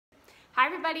Hi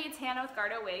everybody, it's Hannah with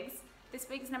Gardo Wigs. This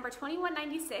wig is number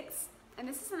 2196, and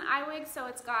this is an Iwig, so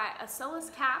it's got a sewless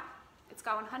cap, it's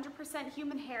got 100%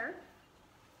 human hair.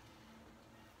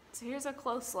 So here's a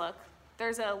close look.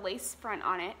 There's a lace front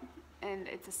on it, and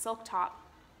it's a silk top.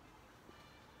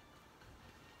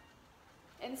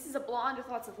 And this is a blonde with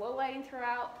lots of low lighting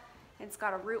throughout, and it's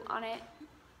got a root on it.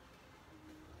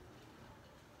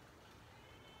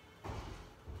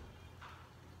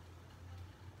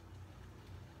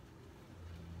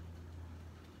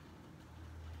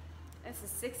 This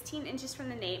is 16 inches from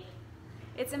the nape.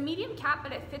 It's a medium cap,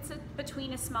 but it fits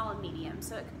between a small and medium,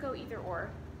 so it could go either or.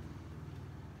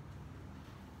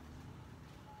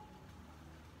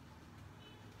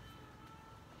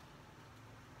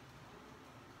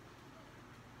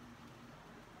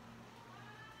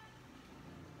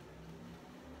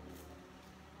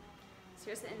 So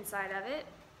here's the inside of it.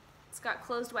 It's got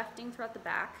closed wefting throughout the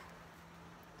back.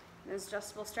 There's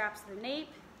adjustable straps at the nape.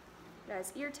 It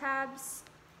has ear tabs.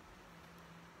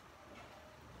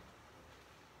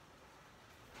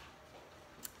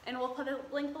 And we'll put a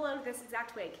link below to this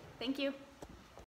exact wig. Thank you.